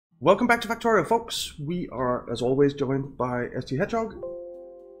Welcome back to Factorio, folks. We are, as always, joined by STHedgehog.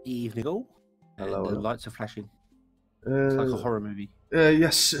 Evening all, and Hello, the hello. lights are flashing. It's like a horror movie.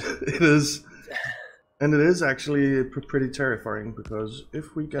 Yes, it is. And it is actually pretty terrifying, because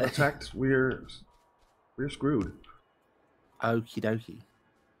if we get attacked, we're screwed. Okie dokie.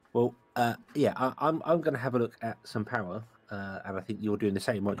 Well, yeah, I'm going to have a look at some power, and I think you're doing the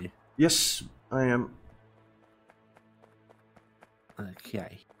same, aren't you? Yes, I am.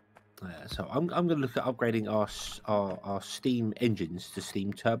 Okay. So I'm going to look at upgrading our steam engines to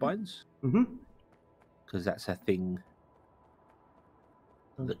steam turbines, Mm-hmm. because that's a thing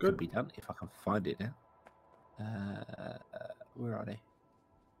Sounds that good. can be done if I can find it now. Where are they?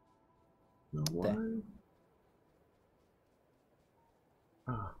 Now why? There.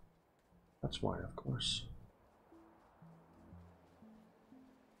 Ah, that's why, of course.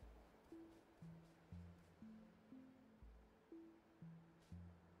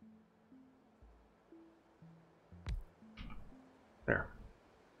 There.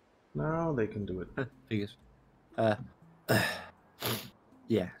 Now they can do it. Figures.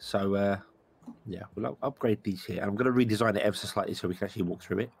 Yeah. So yeah, we'll upgrade these here. I'm going to redesign it ever so slightly so we can actually walk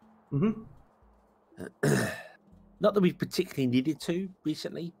through it. Mm-hmm. Not that we've particularly needed to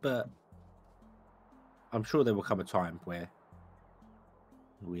recently, but I'm sure there will come a time where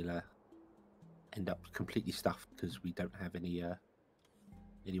we'll end up completely stuffed because we don't have any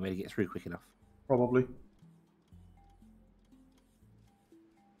way to get through quick enough. Probably.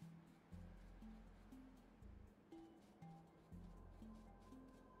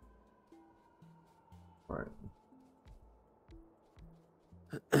 Right.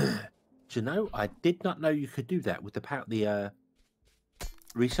 Do you know? I did not know you could do that with the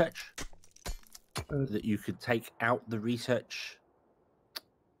research. That you could take out the research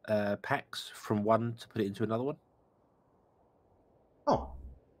packs from one to put it into another one. Oh.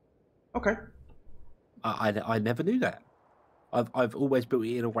 Okay. I never knew that. I've always built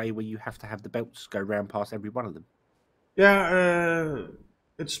it in a way where you have to have the belts go round past every one of them. Yeah,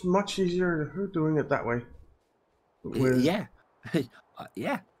 it's much easier doing it that way. Yeah,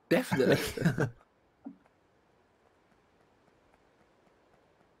 yeah, definitely.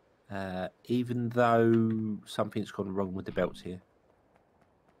 Even though something's gone wrong with the belts here.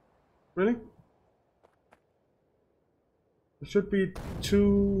 Really? There should be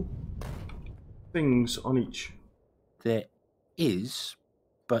two things on each. There is,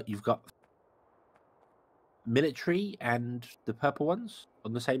 but you've got military and the purple ones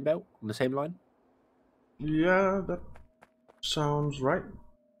on the same belt, on the same line. Yeah, that sounds right.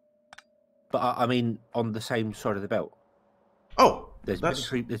 But I mean, on the same side of the belt. Oh, There's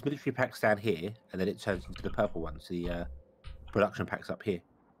military packs down here, and then it turns into the purple ones, the production packs up here.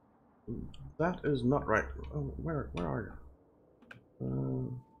 That is not right. Oh, where are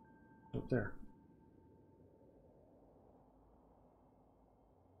you? Right there.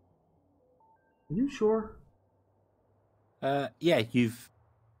 Are you sure? Yeah,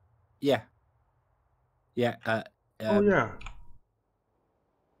 yeah. Oh yeah.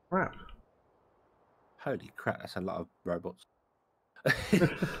 Crap. Holy crap, that's a lot of robots.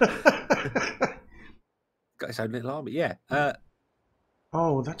 Got its own little army, yeah.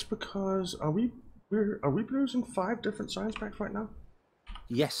 Oh, that's because are we producing 5 different science packs right now?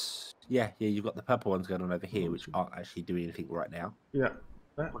 Yes, yeah. You've got the purple ones going on over here, which aren't actually doing anything right now. Yeah.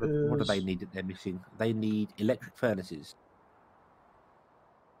 What do they need that they're missing? They need electric furnaces.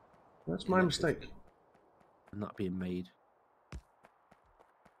 That's my mistake. Not being made.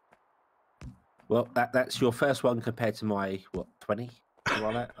 Well, that's your first one compared to my, what, 20?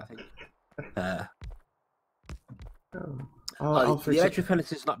 Like that, I think. I'll the fix electric it.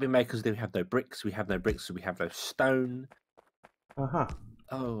 furnaces not being made because we have no bricks. We have no bricks, so we have no stone. Uh-huh.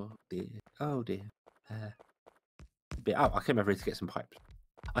 Oh, dear. Oh, dear. I came over here to get some pipes.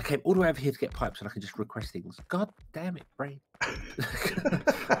 I came all the way over here to get pipes, and I can just request things. God damn it, brain.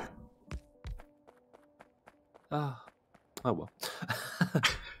 Oh well.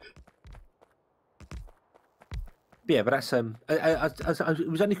 Yeah, but that's it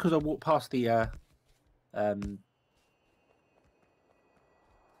was only because I walked past the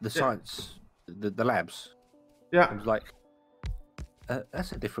science, the labs. Yeah. I was like,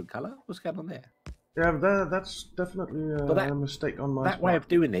 that's a different color. What's going on there? Yeah, that's definitely a mistake on my part. That way of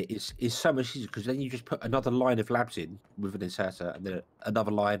doing it is so much easier because then you just put another line of labs in with an inserter, and then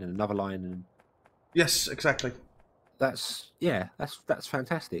another line and another line, and yes, exactly. That's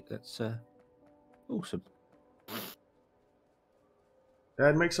fantastic. That's awesome. Yeah,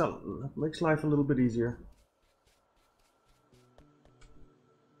 it makes life a little bit easier.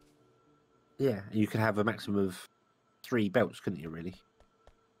 Yeah, you could have a maximum of 3 belts, couldn't you? Really?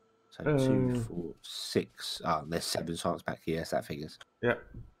 So 2, 4, 6. Oh, there's 7 science back here. So that figures. Yeah.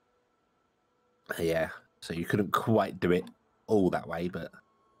 Yeah. So you couldn't quite do it all that way, but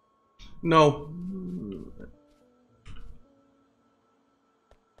no.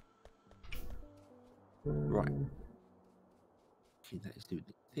 right. Okay, that is doing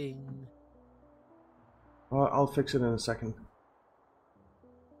the thing. I'll fix it in a second.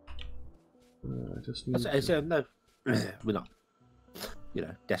 I just need. No, we're not,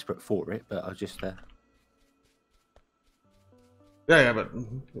 desperate for it, but I was just. Yeah, but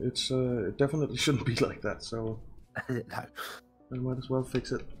it definitely shouldn't be like that. So No. I might as well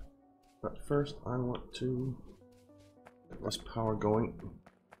fix it. But first, I want to get this power going.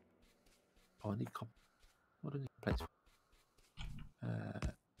 Oh, I need copper. What do I need plates for?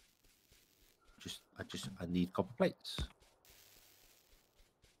 I need copper plates.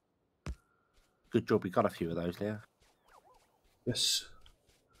 Good job we got a few of those there. Yes.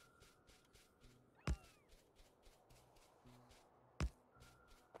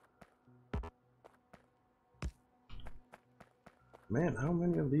 Man, how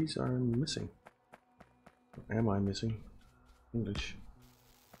many of these are missing? Or am I missing? English.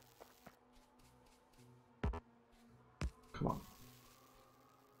 Come on.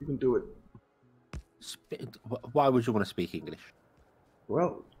 You can do it. Why would you want to speak English?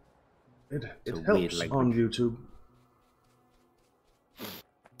 Well, it helps on YouTube.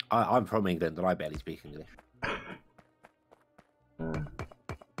 I'm from England and I barely speak English.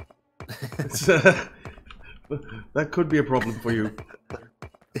 That could be a problem for you.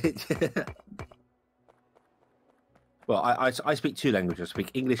 Well, I speak 2 languages. I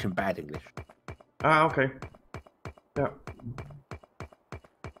speak English and bad English. Ah, okay. Yeah.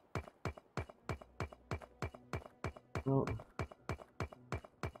 Well.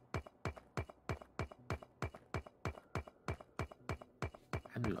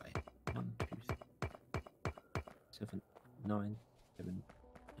 How many do I? 1, 2, 3, 7, 9, 7,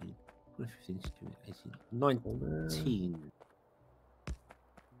 8, 15, 16, 18, 19.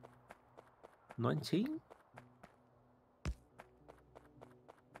 19?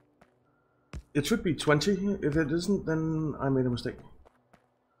 It should be 20. If it isn't, then I made a mistake.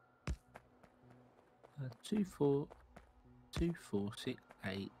 2, 4, 6,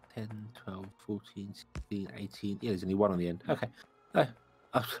 8, 10, 12, 14, 16, 18. Yeah, there's only 1 on the end. Okay.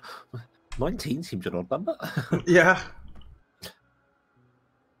 19 seems an odd number. Yeah.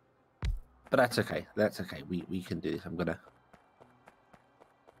 But that's okay. That's okay. We can do this. I'm gonna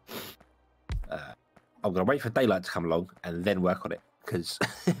wait for daylight to come along and then work on it. Because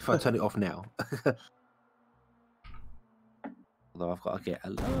if I turn it off now, although I've got to get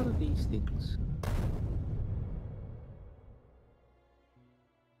a lot of these things.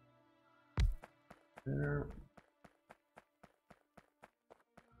 There.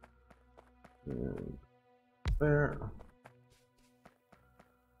 And there.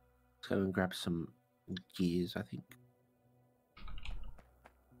 Let's go and grab some gears, I think.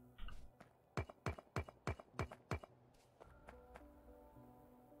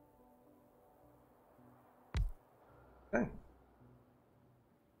 Okay.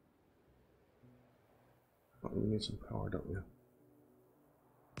 Oh, you need some power, don't you?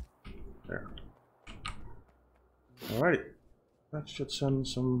 There. Alrighty. That should send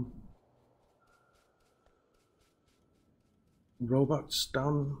some robots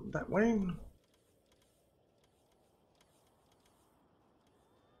down that way.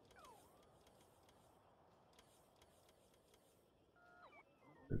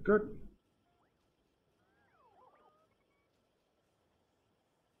 Very good.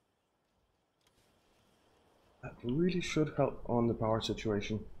 That really should help on the power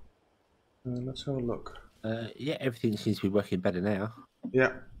situation. Let's have a look. Yeah, everything seems to be working better now.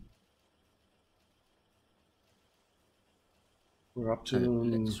 Yeah. We're up to...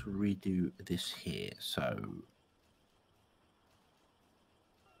 let's redo this here. So...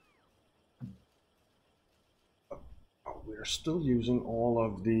 Oh, we're still using all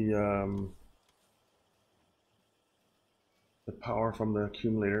of the power from the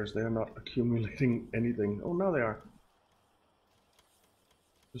accumulators. They're not accumulating anything. Oh, now they are.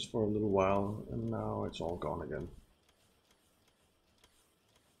 Just for a little while, and now it's all gone again.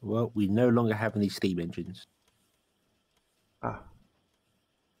 Well, we no longer have any steam engines. Ah.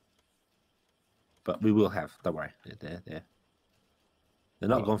 But we will have. Don't worry. They're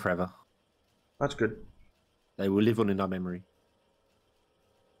not gone forever. That's good. They will live on in our memory.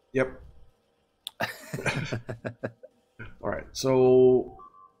 Yep. All right. So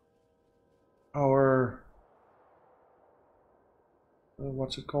our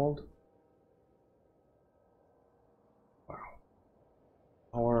what's it called? Wow.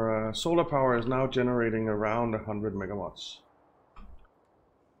 Our solar power is now generating around 100 megawatts.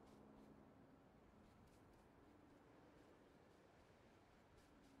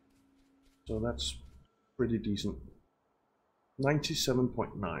 So that's pretty decent.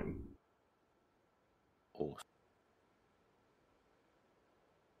 97.9. Awesome.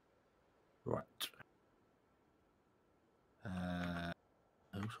 Right. I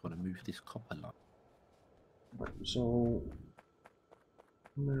also want to move this copper line. Right, so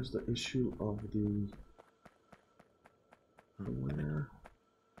there's the issue of the where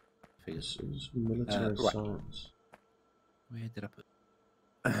this is military science. Where did I put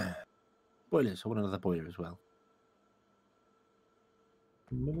boilers? I want another boiler as well.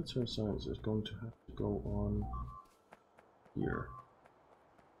 Military science is going to have to go on here.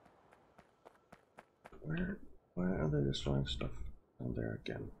 Why are they destroying stuff down there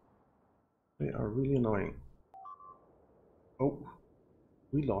again? They are really annoying. Oh,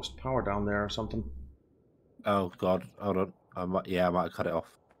 we lost power down there or something. Oh god, hold on. I might have cut it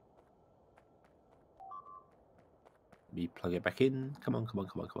off. Let me plug it back in. Come on.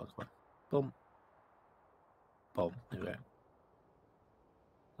 Boom. Boom. There we go.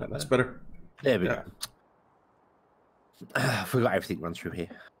 That's better. There we go. I forgot everything runs through here.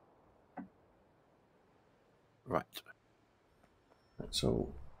 Right. So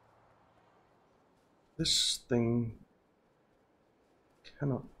this thing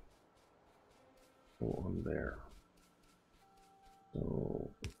cannot go on there. So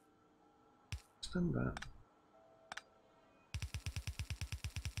extend that.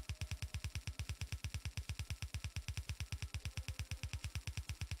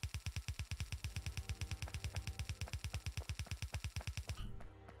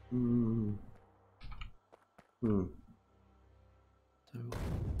 So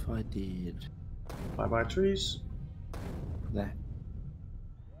if I did Bye trees. That.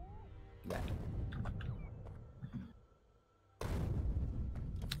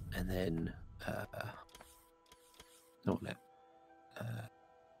 And then not that.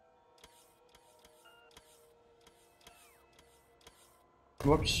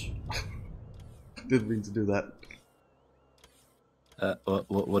 Whoops. Didn't mean to do that.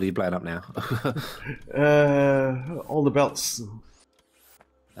 What are you blowing up now? All the belts.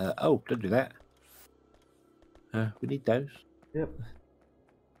 Oh, don't do that. We need those. Yep.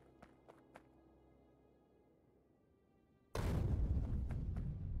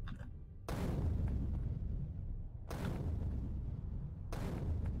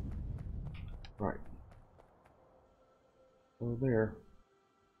 Right. So there.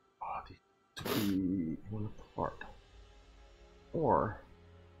 Oh, these to be one apart. Or,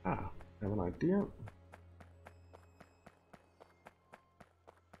 I have an idea.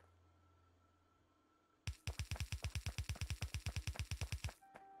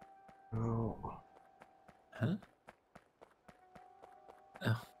 Oh. Huh?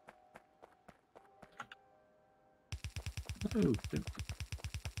 Oh. No, don't.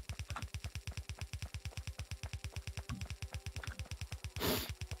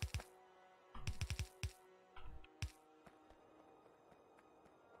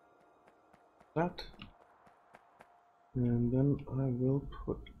 That. And then I will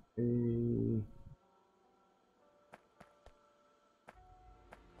put a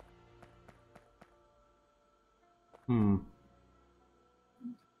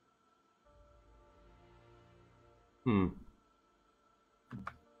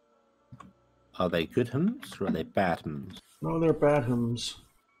Are they good hymns or are they bad hymns? No, they're bad hymns.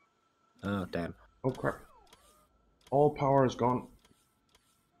 Oh damn. Oh crap. All power is gone.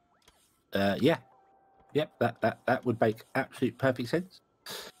 Yeah. Yep, that would make absolute perfect sense.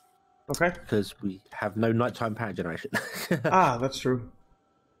 Okay. Because we have no nighttime power generation. Ah, that's true.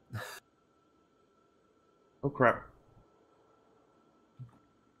 Oh crap.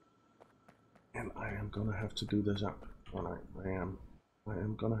 And I am gonna have to do this up. Well, I am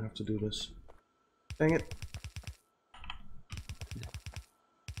gonna have to do this. Dang it.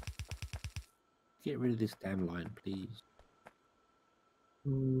 Get rid of this damn line, please.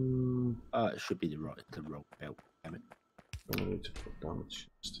 It should be the wrong belt. Damn it. I need to put down the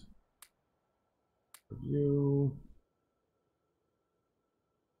chest. Review.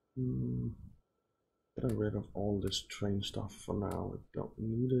 Get rid of all this train stuff for now. I don't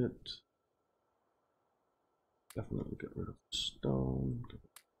need it. Definitely get rid of the stone. Get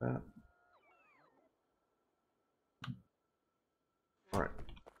rid of that. All right.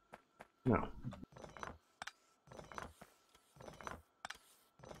 Now.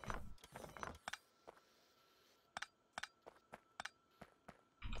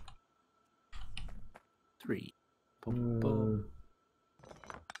 Three. Boom, boom.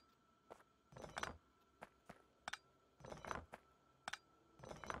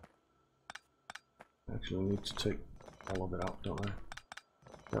 actually need to take all of it out, don't I?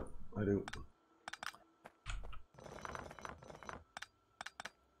 Yep, I do.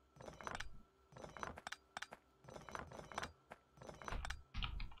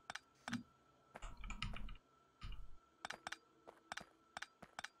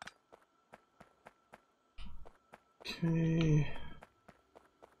 Okay.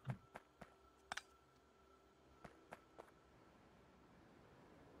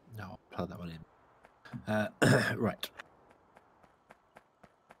 No, I'll plug that one in. Right.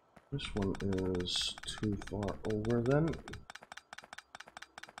 This one is too far over then.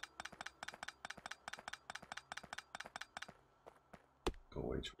 Go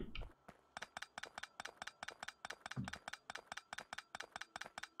away, tree.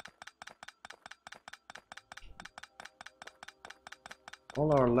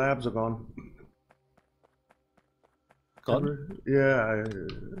 All our labs are gone. Gone? Yeah,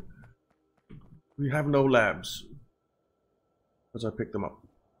 we have no labs. Because I picked them up.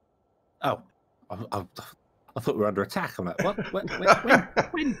 Oh, I thought we were under attack. I'm like, what? When?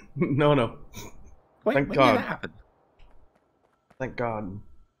 No. When Thank did God. that happen? Thank God.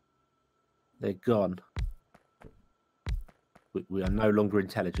 They're gone. We are no longer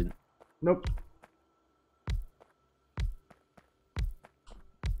intelligent. Nope.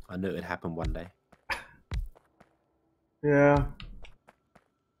 I knew it'd happen one day. Yeah.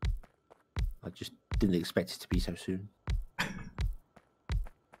 I just didn't expect it to be so soon.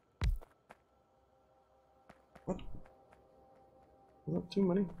 What? Was that too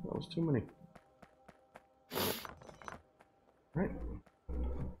many? That was too many. Right.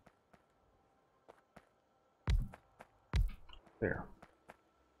 There.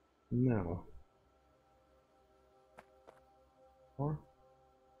 Now.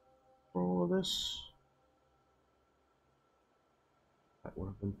 For all of this. That would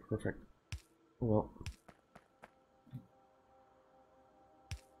have been perfect. Oh well.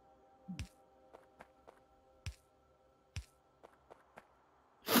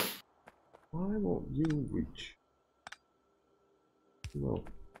 Why won't you reach? Well.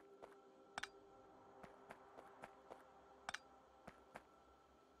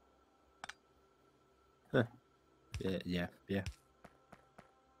 Huh. Yeah.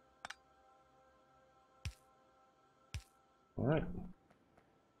 Alright.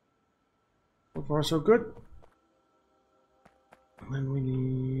 So far so good. And then we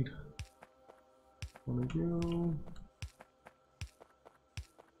need one of you.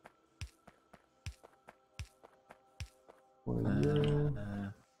 One of you.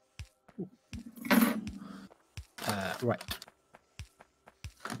 Right.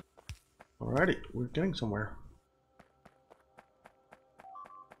 Alrighty, we're getting somewhere.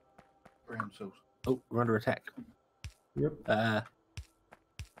 Brown sauce. Oh, we're under attack. Yep. Put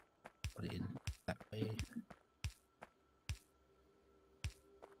it in that way.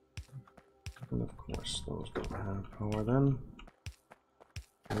 And of course, those don't have power then.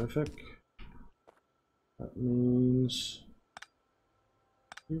 Terrific. That means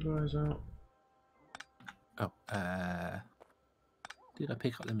you guys out. Oh, did I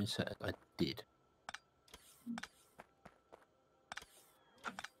pick up them inserted? I did.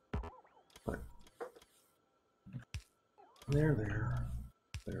 Right. There.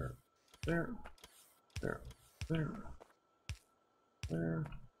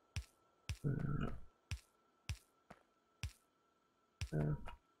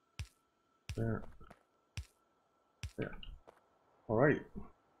 Alright.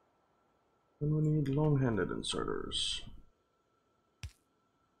 Then we need long-handed inserters.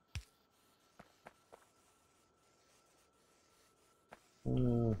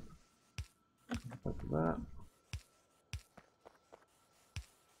 Like that.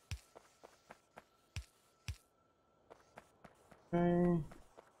 Okay.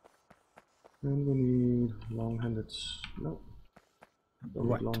 And we need long-handed. Nope.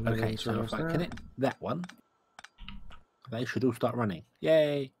 Right. Okay. So if I connect that one, they should all start running.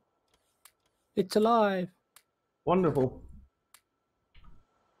 Yay! It's alive. Wonderful.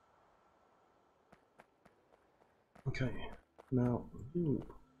 Okay. Now you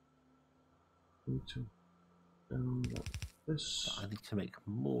need to down like this. I need to make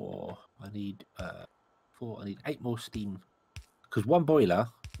more. I need 4. I need 8 more steam, because one boiler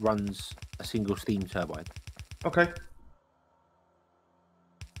runs a single steam turbine. Okay.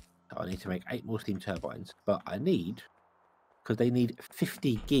 So I need to make 8 more steam turbines, but I need, because they need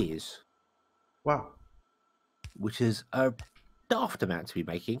 50 gears. Wow. Which is a daft amount to be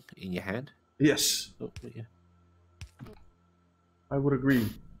making in your hand. Yes. Oh, yeah. I would agree.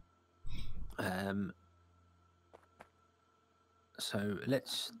 So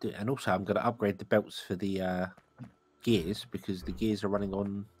let's do. And also, I'm going to upgrade the belts for the gears because the gears are running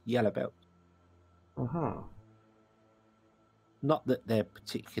on yellow belt. Uh-huh. Not that they're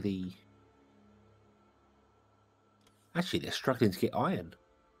particularly. Actually, they're struggling to get iron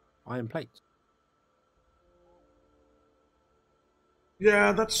plates.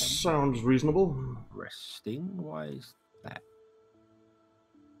 Yeah, that sounds reasonable. Resting. Why is that?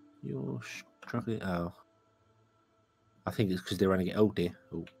 You're struggling. Oh, I think it's because they're only getting old dear.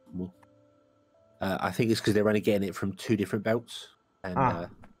 Oh, more. I think it's because they're only getting it from 2 different belts, and That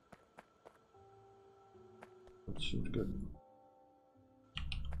seems good.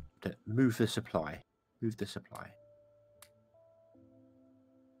 move the supply. Move the supply.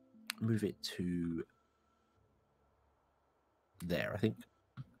 Move it to there, I think.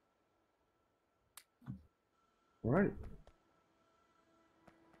 Right.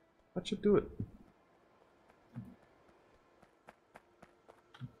 That should do it.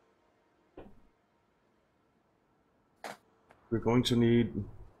 We're going to need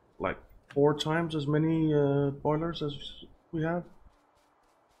like 4 times as many boilers as we have.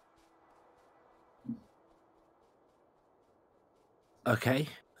 Okay.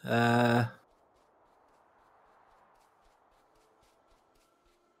 I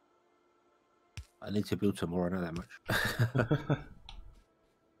need to build some more. I know that much.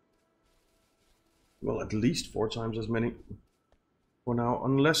 Well, at least 4 times as many for now,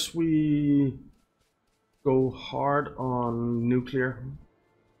 unless we go hard on nuclear.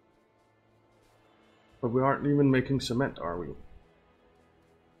 But we aren't even making cement, are we?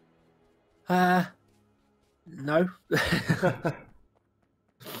 No.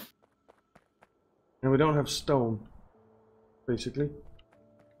 And we don't have stone, basically.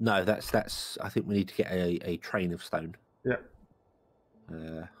 No, that's. I think we need to get a train of stone. Yeah.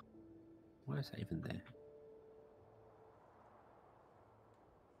 Why is that even there?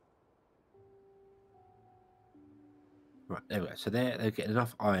 Right, there we go. So they're getting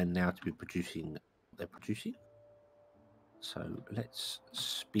enough iron now to be producing what they're producing. So let's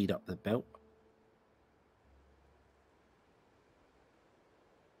speed up the belt.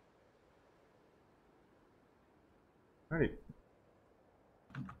 Right.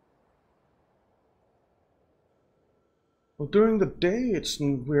 Well, during the day,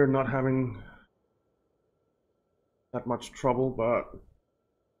 we're not having that much trouble, but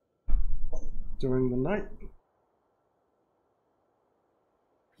during the night.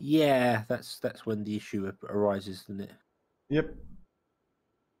 Yeah, that's when the issue arises, isn't it? Yep.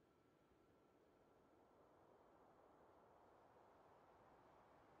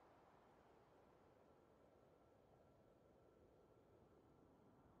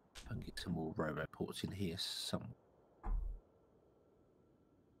 I can get some more roboports in here. Some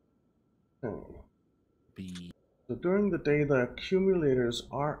Oh. be. So during the day, the accumulators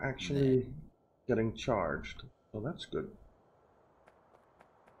are actually getting charged, so that's good.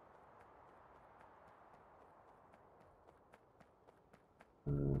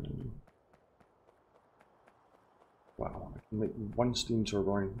 Wow, I can make 1 steam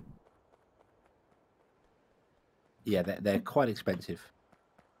turbine. Yeah, they're quite expensive.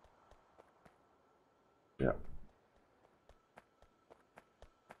 Yeah.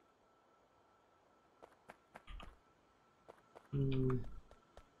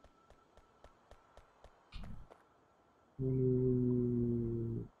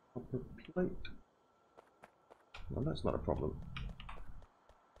 Copper plate. Well, that's not a problem.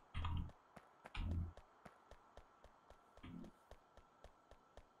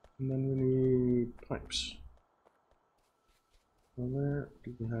 And then we need pipes. So where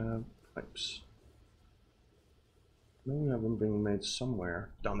do we have pipes? No, we have them being made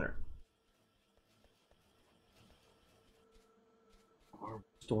somewhere down there. Or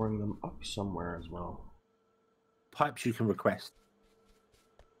storing them up somewhere as well. Pipes you can request.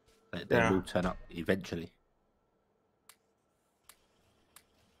 They will turn up eventually.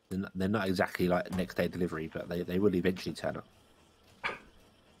 They're not exactly like next day delivery, but they will eventually turn up.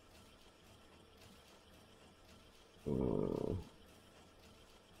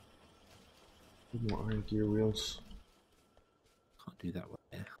 More iron gear wheels. Can't do that one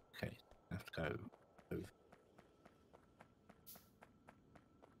there. Okay, I have to go over.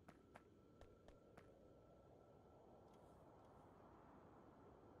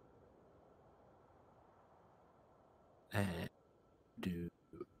 And do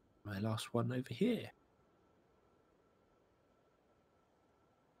my last one over here.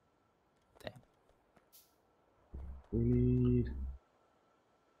 There. We need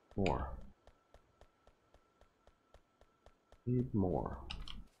more. Need more.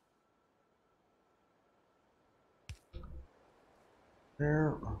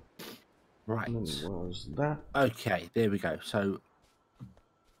 there. Right. And then was that. Okay, there we go. So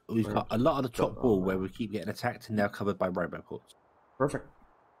we've got a lot of the top wall where we keep getting attacked and now covered by roboports. Perfect.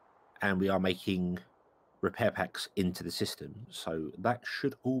 And we are making repair packs into the system, so that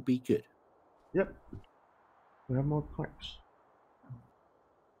should all be good. Yep. We have more pipes.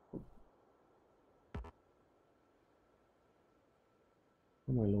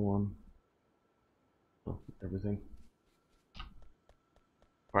 Am I low on? Oh, everything.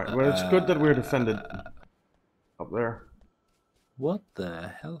 Right, well, it's good that we're defended up there. What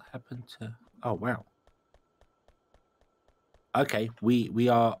the hell happened to... Oh, wow. Okay, we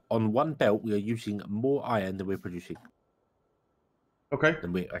are on one belt, we are using more iron than we're producing. Okay.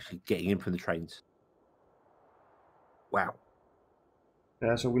 Than we're actually getting in from the trains. Wow.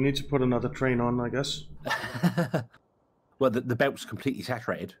 Yeah, so we need to put another train on, I guess. Well, the belt's completely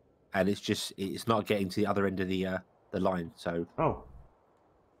saturated, and it's not getting to the other end of the line. So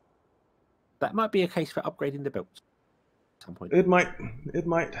that might be a case for upgrading the belt at some point. It might.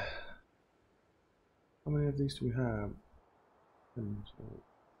 How many of these do we have?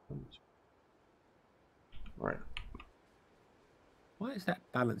 Right. Why is that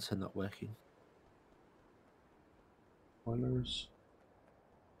balancer not working? Boilers.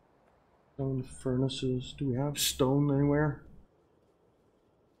 Stone furnaces. Do we have stone anywhere?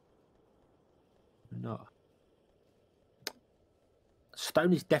 No.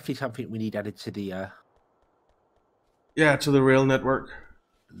 Stone is definitely something we need added to the yeah, to the rail network.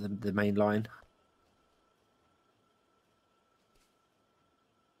 The main line.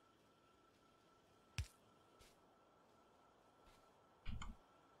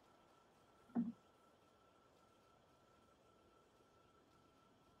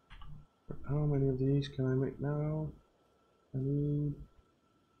 How many of these can I make now? I need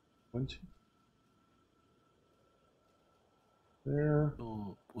 20. There.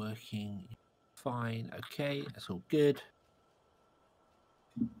 All working fine. Okay, that's all good.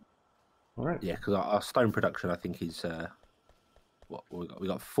 All right. Yeah, because our stone production, I think, is what we got. We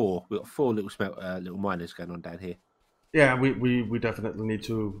got four little miners going on down here. Yeah, we definitely need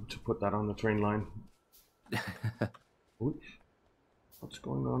to put that on the train line. What's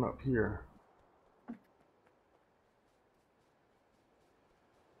going on up here?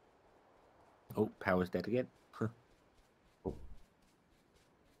 Oh, power's dead again. Oh.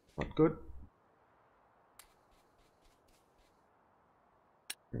 Not good.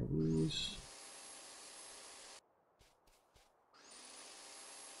 There these.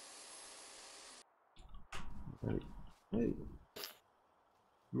 Right. Hey.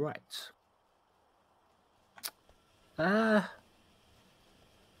 Right.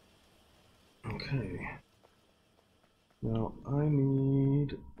 Okay. Now I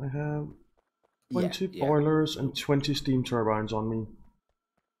have 20 boilers and 20 steam turbines on me.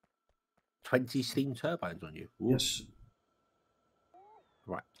 20 steam turbines on you? Ooh. Yes.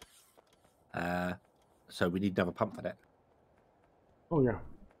 Right. So we need another pump for that. Oh yeah.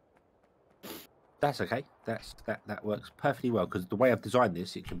 That's okay. That works perfectly well, because the way I've designed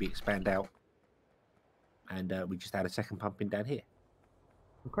this, it can be expanded out, and we just add a second pump in down here.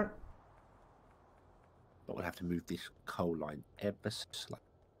 Okay. But we'll have to move this coal line ever so slightly.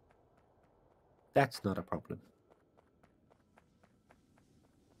 That's not a problem.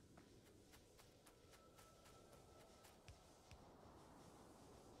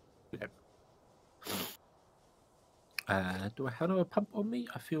 Do I have another pump on me?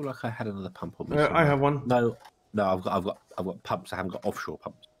 I feel like I had another pump on me. I have one. No, I've got pumps. I haven't got offshore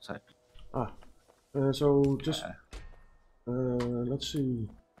pumps. So. So just let's see.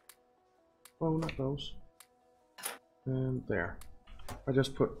 Oh, not those. And there. I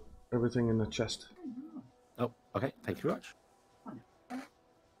just put everything in the chest. Oh, okay. Thank you very much.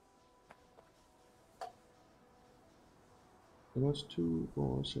 So that's 2,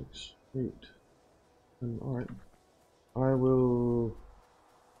 4, 6, 8. And all right. I will.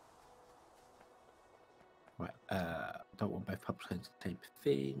 Right. Don't want both pumps going to the same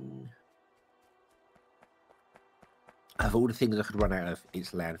thing. Of all the things I could run out of,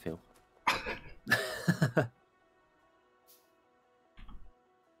 it's landfill.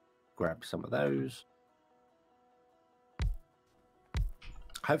 Grab some of those.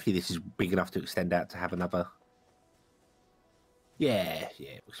 Hopefully this is big enough to extend out to have another. Yeah,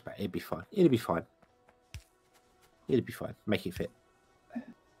 it'd be fine. It'll be fine. It'll be fine. Make it fit.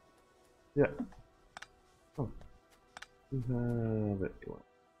 Yeah. Oh. We have it.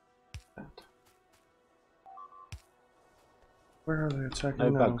 That. Where are they attacking now?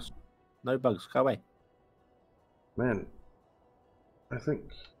 No bugs. No bugs. Go away. Man, I think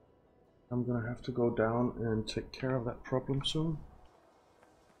I'm gonna have to go down and take care of that problem soon.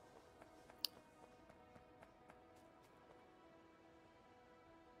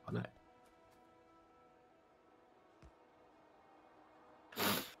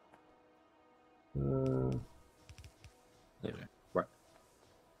 Uh, There we go. Right.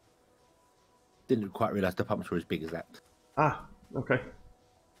 Didn't quite realise the pumps were as big as that. okay.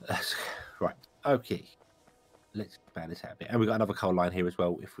 Right. Okay. Let's expand this out a bit. And we've got another coal line here as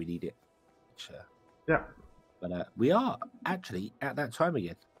well if we need it. Which, Yeah. but we are actually at that time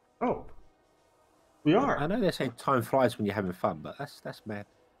again. Oh, we are. I know they're saying time flies when you're having fun, but that's mad.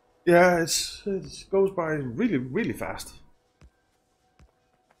 Yeah, it goes by really, really fast.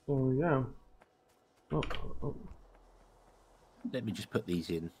 So yeah. Oh, oh. Let me just put these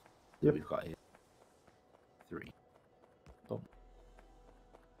in that Yep. we've got here. 3. Boom.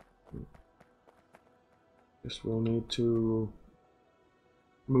 Guess we'll need to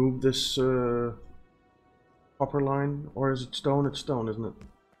move this copper line, or is it stone? It's stone, isn't it?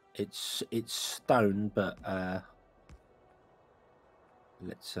 It's stone, but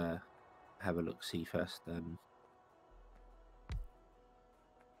let's have a look. See first. 2,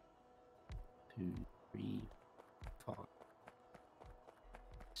 3, 5,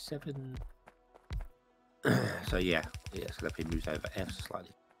 7. So yeah, so that moves over F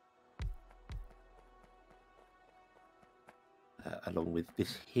slightly. Along with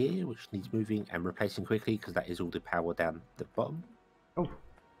this here, which needs moving and replacing quickly because that is all the power down the bottom. Oh.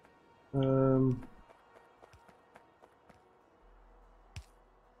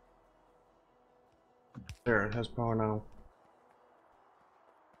 There, it has power now.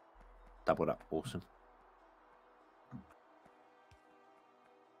 Doubled up, awesome.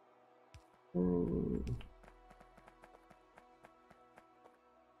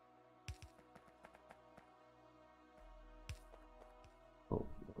 Oh,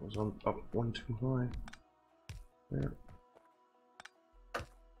 that was up one too high. There.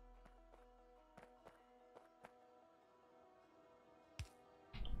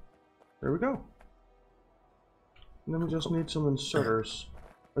 There we go. And then we just need some inserters.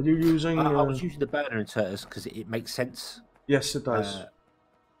 Are you using? I was using the burner inserters because it makes sense. Yes, it does.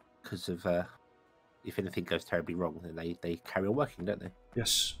 Because of if anything goes terribly wrong, then they carry on working, don't they?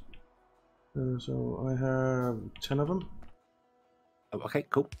 Yes. So I have 10 of them. Oh, okay,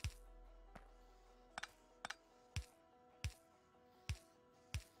 cool.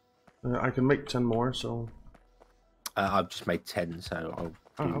 I can make 10 more, so... I've just made 10, so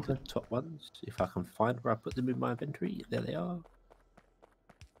I'll do okay. the top ones. If I can find where I put them in my inventory. There they are.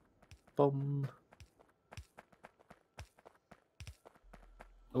 Boom.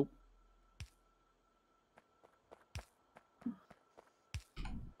 Oh.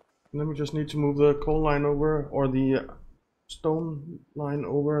 And then we just need to move the coal line over, or the stone line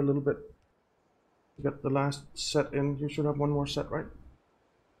over a little bit. Get the last set in. You should have one more set, right?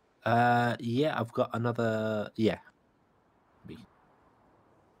 Yeah, I've got another. Yeah.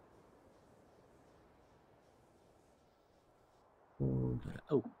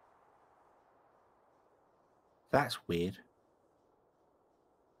 Oh, that's weird.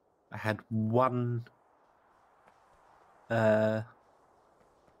 I had one pipe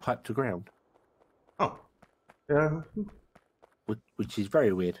to ground. Oh, yeah. Which is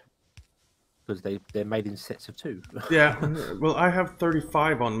very weird because they're made in sets of 2. Yeah. Well, I have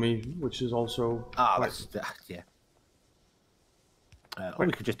 35 on me, which is also that's yeah. Or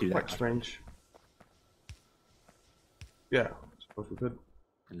we could just do that. Quite strange. Yeah, I suppose we could.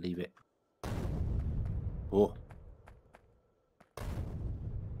 And leave it. Oh.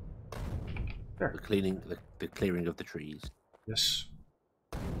 There. The clearing of the trees. Yes.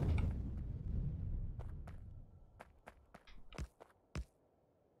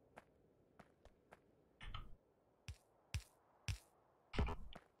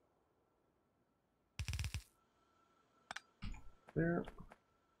 There.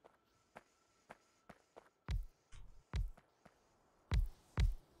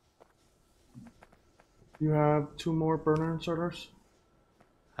 You have 2 more burner inserters?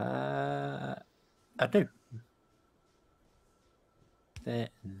 I do. There.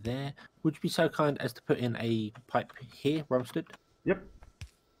 Would you be so kind as to put in a pipe here where I'm stood? Yep.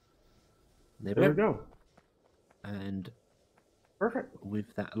 There we go. And perfect.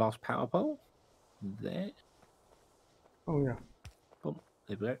 With that last power pole there. Oh yeah. Boom.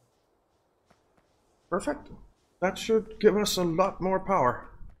 There we go. Perfect. That should give us a lot more power.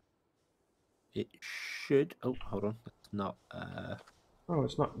 It should. Oh, hold on. It's not. Oh,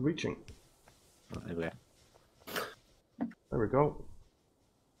 it's not reaching. Oh, there we go. There we go.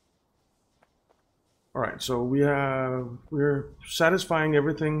 All right, so we're satisfying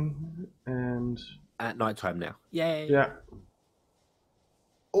everything, and at night time now. Yay! Yeah.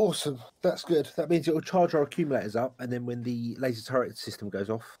 Awesome. That's good. That means it will charge our accumulators up, and then when the laser turret system goes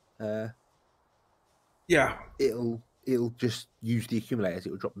off, yeah, it'll just use the accumulators.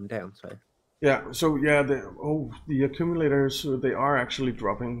 It will drop them down. So Yeah, so yeah, the accumulators, they are actually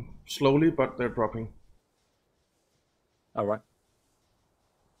dropping slowly, but they're dropping. All right.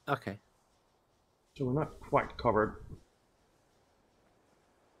 Okay. So we're not quite covered,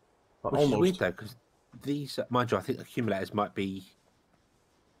 but Which is weird almost. though, because these, mind you, I think accumulators might be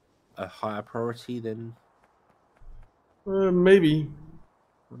a higher priority than. Maybe.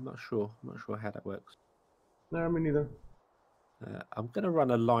 I'm not sure. I'm not sure how that works. No, me neither. I'm going to run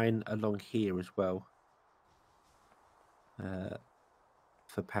a line along here as well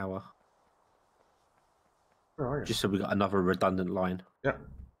for power, Where are you? just so we got another redundant line. Yeah.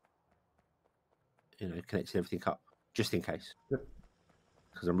 You know, connecting everything up, just in case. Yep.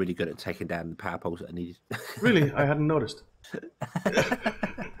 Because I'm really good at taking down the power poles that I needed. Really, I hadn't noticed.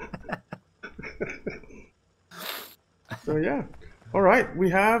 So yeah, all right, we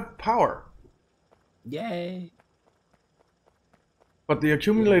have power. Yay! But the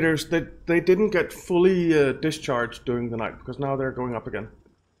accumulators, they didn't get fully discharged during the night because now they're going up again.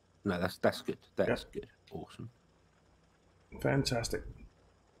 No, that's good. That's good. Awesome. Fantastic.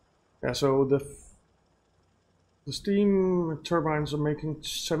 Yeah, so the steam turbines are making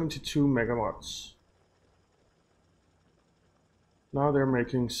 72 megawatts. Now they're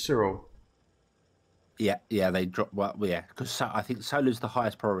making 0. Yeah, they drop. Well, yeah, because I think solar's the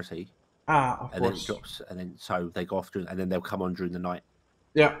highest priority, Of and then course. it drops, and then so they go off during, and then they'll come on during the night.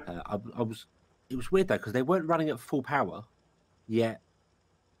 Yeah. It was weird though because they weren't running at full power, yet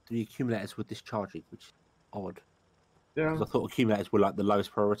the accumulators were discharging, which is odd. Yeah. Because I thought accumulators were like the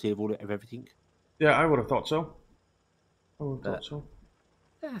lowest priority of everything. Yeah, I would have thought so. Yeah.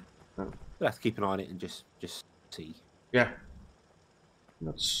 Yeah. We'll have to keep an eye on it and just see. Yeah.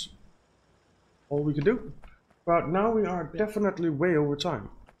 That's all we can do. But now we are definitely way over time.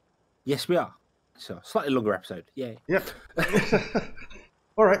 Yes, we are. So slightly longer episode. Yeah. Yep.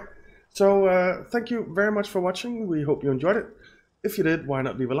 All right. So thank you very much for watching. We hope you enjoyed it. If you did, why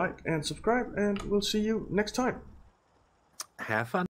not leave a like and subscribe, and we'll see you next time. Have fun.